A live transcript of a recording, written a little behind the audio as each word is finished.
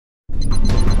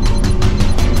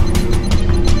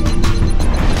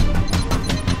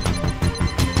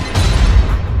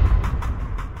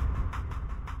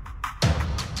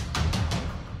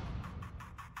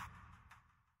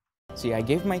See, I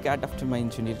gave my CAT after my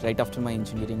right after my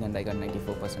engineering, and I got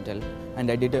 94 percentile.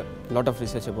 And I did a lot of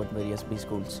research about various B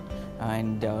schools.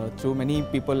 And through many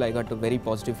people, I got a very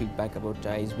positive feedback about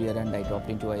ISBR, and I dropped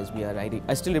into ISBR.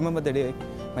 I still remember the day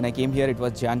when I came here. It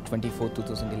was Jan 24,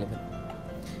 2011.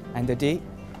 And the day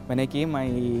when I came, I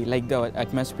liked the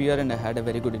atmosphere, and I had a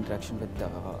very good interaction with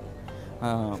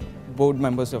board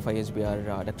members of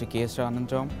ISBR, Dr. K.S.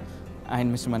 Anandram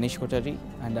and Mr. Manish Kothari,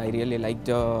 and I really liked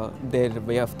their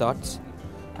way of thoughts,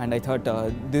 and I thought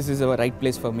this is a right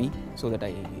place for me, so that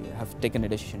I have taken a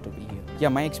decision to be here. Yeah,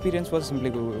 my experience was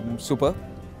simply super,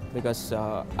 because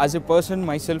as a person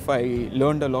myself, I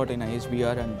learned a lot in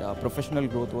ISBR, and professional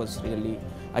growth was really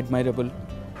admirable,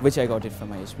 which I got it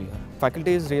from ISBR.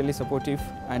 Faculty is really supportive,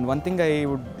 and one thing I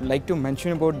would like to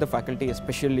mention about the faculty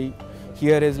especially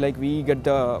here is like we get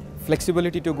the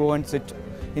flexibility to go and sit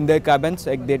in their cabins.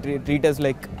 Like they treat us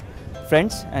like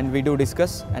friends, and we do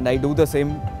discuss, and I do the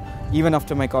same even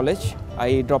after my college.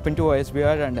 I drop into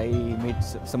ISBR and I meet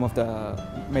some of the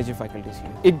major faculties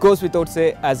here. It goes without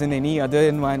say, as in any other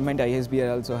environment, ISBR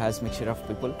also has mixture of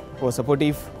people who are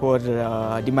supportive, who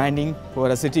are demanding, who are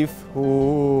assertive,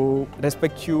 who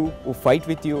respect you, who fight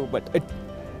with you, but it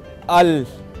all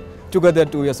together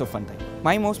 2 years of fun time.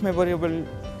 My most memorable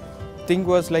thing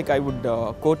was like I would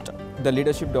quote the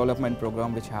leadership development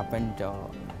program which happened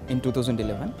in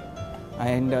 2011,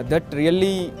 and that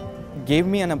really gave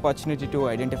me an opportunity to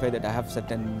identify that I have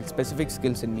certain specific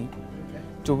skills in me,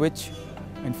 to which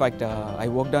in fact I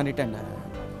worked on it and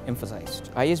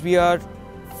emphasized. ISBR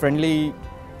friendly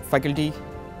faculty,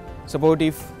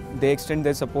 supportive, they extend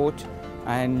their support,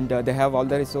 and they have all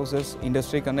the resources,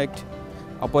 industry connect,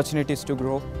 opportunities to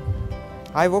grow.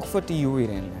 I work for TU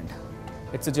Rhineland.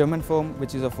 It's a German firm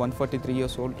which is of 143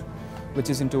 years old, which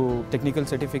is into technical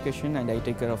certification, and I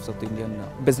take care of South Indian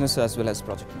business as well as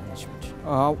project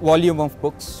management. Volume of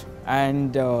books,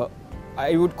 and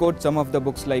I would quote some of the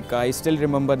books, like I still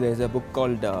remember there's a book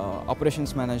called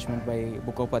Operations Management by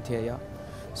Mukhopadhyaya.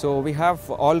 So we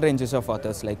have all ranges of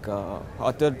authors, like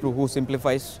author who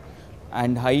simplifies,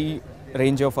 and high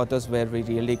range of authors where we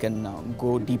really can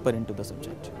go deeper into the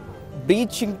subject.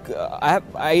 Reaching,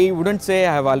 I wouldn't say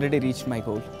I have already reached my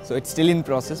goal, so it's still in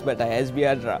process, but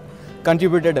ISBR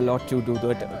contributed a lot to do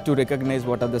that, to recognize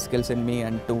what are the skills in me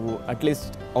and to at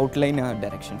least outline a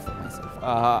direction for myself.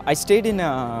 I stayed in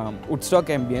Woodstock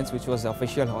Ambience, which was the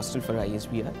official hostel for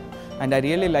ISBR, and I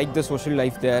really liked the social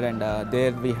life there, and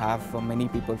there we have many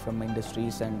people from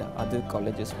industries and other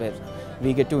colleges where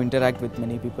we get to interact with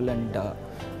many people, and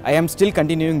I am still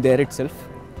continuing there itself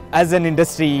as an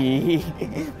industry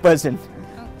person.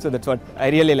 So that's what I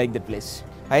really like that place.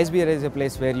 ISBR is a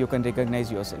place where you can recognize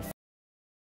yourself.